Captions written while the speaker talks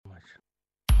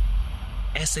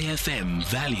SAFM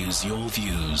values your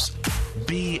views.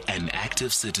 Be an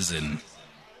active citizen.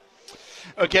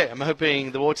 Okay, I'm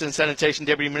hoping the Water and Sanitation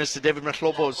Deputy Minister, David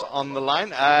Mahlobo, is on the line.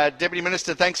 Deputy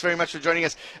Minister, thanks very much for joining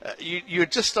us. You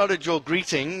had just started your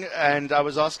greeting, and I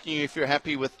was asking you if you're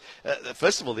happy with,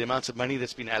 first of all, the amount of money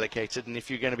that's been allocated, and if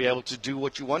you're going to be able to do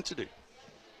what you want to do.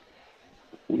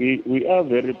 We are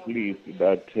very pleased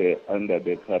that under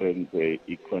the current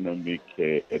economic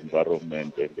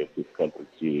environment and the fiscal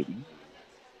regime,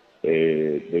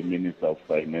 the Minister of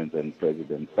Finance and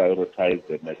President prioritized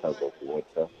the matters of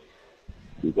water,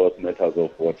 because matters of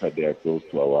water, they are close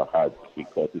to our hearts,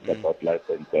 because it's about life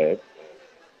and death.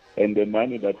 And the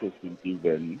money that has been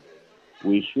given,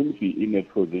 we should be in a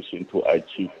position to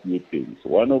achieve few things.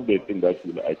 One of the things that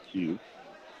we'll achieve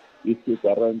is to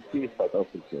guarantee South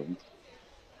Africans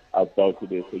about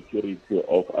the security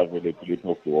of availability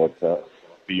of water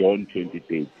beyond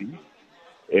 2030.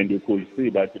 And you could see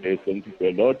that there's going to be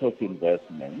a lot of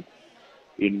investment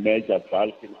in major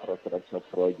bulk infrastructure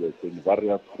projects in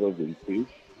various provinces,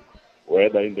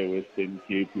 whether in the Western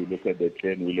Cape, you look at the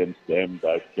 10 Williams Dam,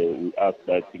 that we are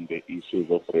starting the issues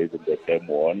of raising the Dam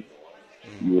 1.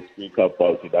 You speak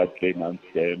about that Kleynhans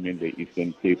Dam in the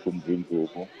Eastern Cape,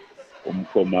 Umzimvubu,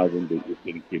 Umkomazi in the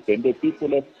Eastern Cape. And the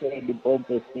people of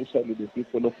Limpopo, especially the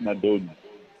people of Nadoni,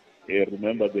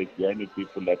 remember the Gianni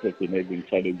people that have been having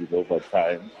challenges over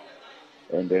time.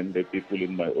 And then the people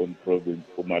in my own province,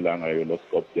 Pumalanga,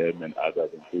 Yoloskop Dam, and others,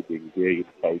 including here in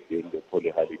Gauteng, the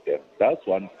Polihali Dam. That's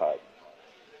one part.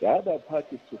 The other part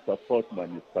is to support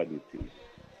municipalities.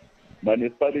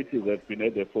 Municipalities have been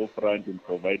at the forefront in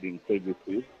providing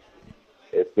services,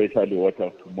 especially water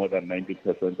to more than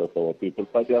 90% of our people,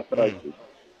 but they are struggling.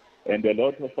 And a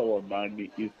lot of our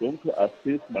money is going to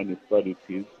assist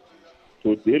municipalities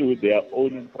to deal with their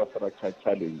own infrastructure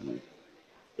challenges.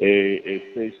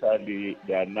 Especially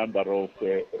there are a number of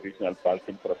regional bulk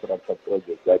infrastructure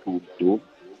projects that we do,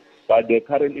 but the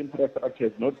current infrastructure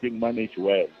is not being managed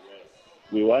well.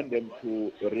 We want them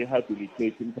to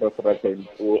rehabilitate infrastructure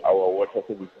into our water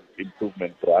services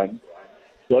improvement grant,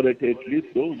 so that at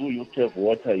least those who used to have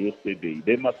water yesterday,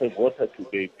 they must have water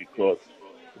today, because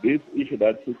this issue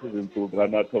that citizens will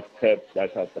run out of taps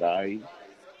that are dry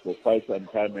for quite some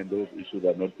time, and those issues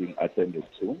are not being attended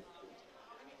to.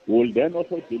 We'll then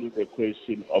also deal with the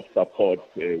question of support.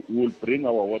 We will bring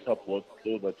our water boards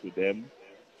closer to them.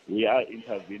 We are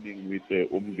intervening with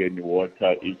Umgeni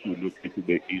Water. If you look into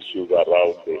the issues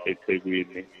around the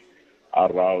eThekwini,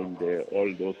 around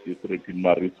all those districts in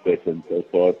Maritzburg and so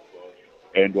forth,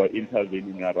 and we're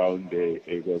intervening around the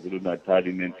KwaZulu-Natal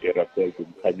in an area called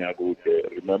Khanyago.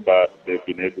 Remember, they've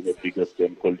been having a biggest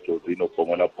dam called Josino,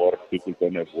 Pomola Port. People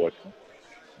don't have water.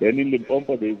 Then in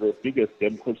Limpopo, there's a biggest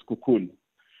dam called Skukune.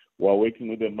 We're working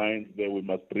with the mines there. We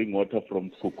must bring water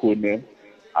from Skukune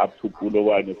up to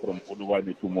Puluwane, from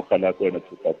Puluwane to Mokalakwena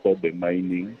to support the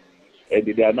mining. And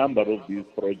there are a number of these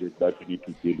projects that we need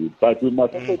to deal with. But we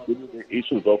must also deal with the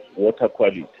issues of water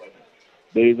quality.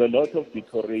 There is a lot of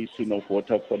deterioration of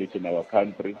water quality in our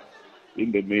country,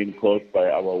 in the main caused by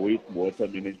our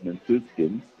wastewater management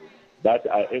systems that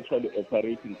are actually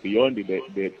operating beyond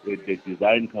the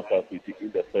design capacity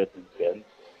in the first instance.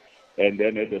 And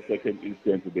then at the second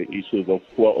instance, the issues of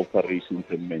poor operations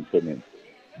and maintenance.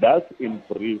 That's in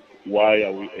brief why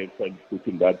are we actually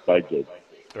putting that budget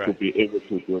to be able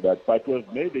to do that. But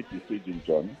we've made a decision,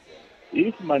 John.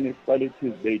 If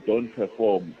municipalities, they don't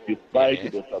perform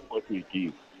despite the support we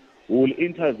give, we will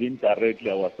intervene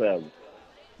directly ourselves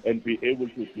and be able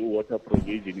to do water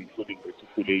provision, including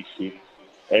reticulation.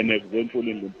 An example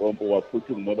in Limpopo, we're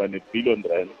putting more than R1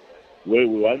 billion where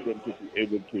we want them to be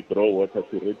able to draw water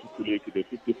to reticulate the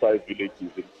 55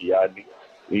 villages in Kiani,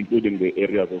 including the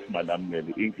areas of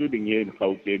Malamneli, including here in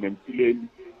Gauteng and Sileni.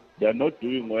 They are not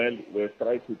doing well. We've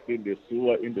tried to clean the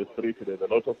sewer in the street. There's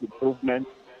a lot of improvement,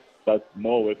 but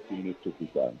more work still needs to be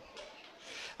done.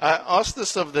 I asked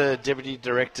this of the Deputy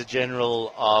Director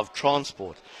General of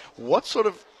Transport. What sort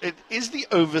of, is the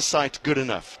oversight good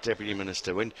enough, Deputy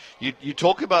Minister? When you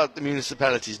talk about the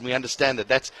municipalities, and we understand that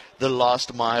that's the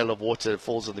last mile of water that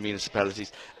falls on the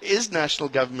municipalities, is national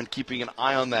government keeping an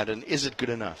eye on that, and is it good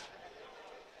enough?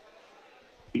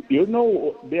 You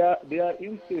know, there are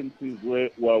instances where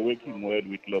we are working well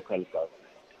with local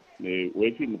government,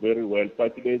 working very well,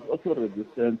 but there is also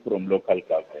resistance from local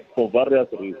government for various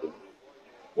reasons.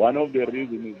 One of the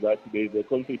reasons is that there is a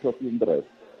conflict of interest.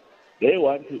 They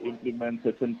want to implement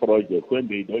certain projects when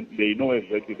they know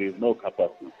exactly there is no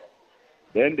capacity.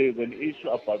 Then there is an issue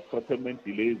about procurement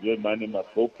delays where money must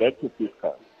go back to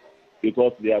fiscal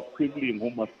because they are quibbling who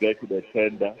must get to the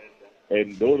tender,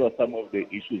 and those are some of the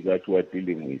issues that we are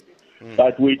dealing with.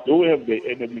 But we do have the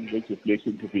enabling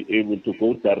legislation to be able to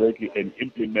go directly and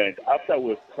implement after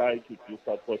we've tried to do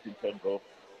support in terms of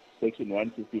Section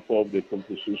 154 of the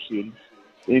Constitution,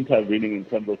 intervening in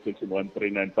terms of Section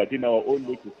 139, but in our own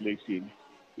legislation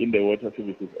in the Water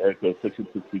Services Act of Section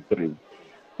 63.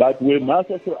 But we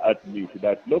must also admit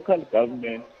that local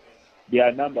government, there are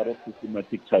a number of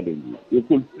systematic challenges. You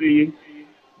could see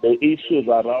the issues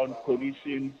around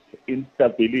conditions,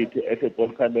 instability at a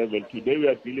local level. Today we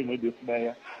are dealing with this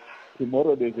mayor.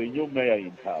 Tomorrow there's a new mayor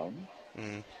in town.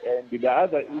 And the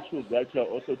other issue that we are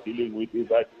also dealing with is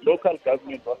that local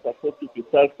governments are supposed to be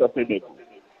self-sustainable.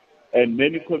 And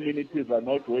many communities are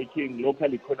not working,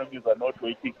 local economies are not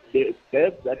working. The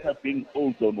debts that are being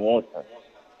owed on water,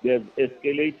 they have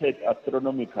escalated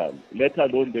astronomically, let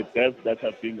alone the debts that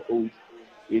are being owed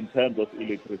in terms of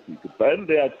electricity. Then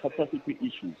there are capacity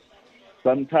issues,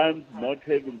 sometimes not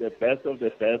having the best of the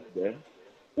best there,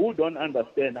 who don't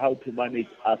understand how to manage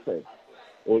assets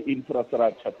or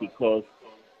infrastructure, because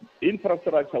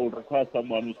infrastructure will require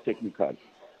someone who's technical,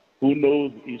 who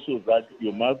knows issues that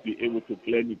you must be able to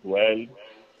plan it well,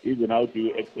 even how do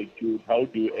you execute, how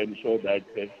do you ensure that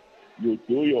you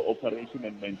do your operation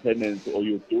and maintenance, or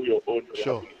you do your own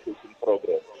rehabilitation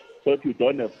program, so that you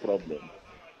don't have problems.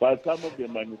 But some of the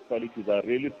municipalities are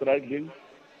really struggling,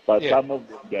 but some of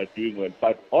them they are doing well.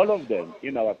 But all of them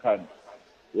in our country,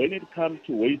 when it comes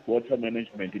to wastewater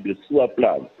management, the sewer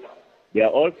plants, they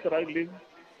are all struggling,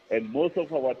 and most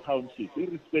of our townships,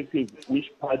 irrespective of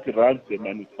which party runs the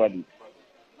municipality,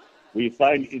 we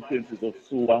find instances of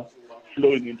sewer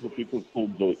flowing into people's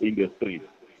homes or in the streets.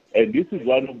 And this is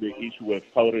one of the issues we've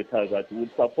prioritized, that we'll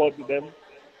support them,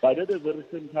 but at the very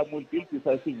same time we'll deal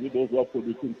decisively with those who are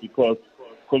polluting, because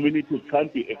communities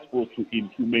can't be exposed to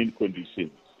inhumane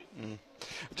conditions.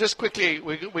 Just quickly,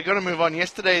 we're going to move on.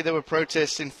 Yesterday there were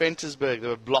protests in Ventersburg. They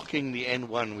were blocking the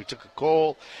N1. We took a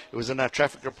call. It was in our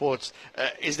traffic reports.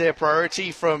 Is there a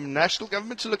priority from national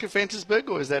government to look at Ventersburg,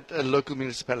 or is that a local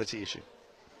municipality issue?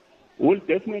 We'll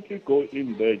definitely go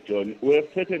in there, John. We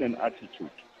have taken an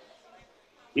attitude.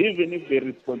 Even if the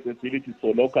responsibility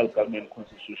for local government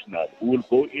constitutional, we will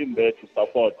go in there to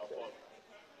support them.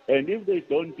 And if they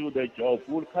don't do their job,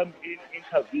 we'll come in,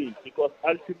 intervene, because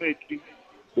ultimately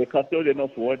the custodian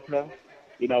of water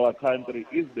in our country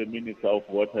is the Minister of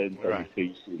Water and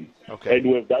Sanitation. Okay.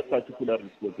 And with that particular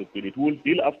responsibility, we'll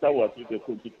deal afterwards with the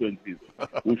consequences.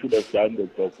 We should have done the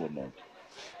job or not.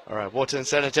 All right. Water and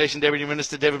Sanitation Deputy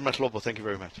Minister David Mahlobo, thank you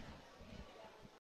very much.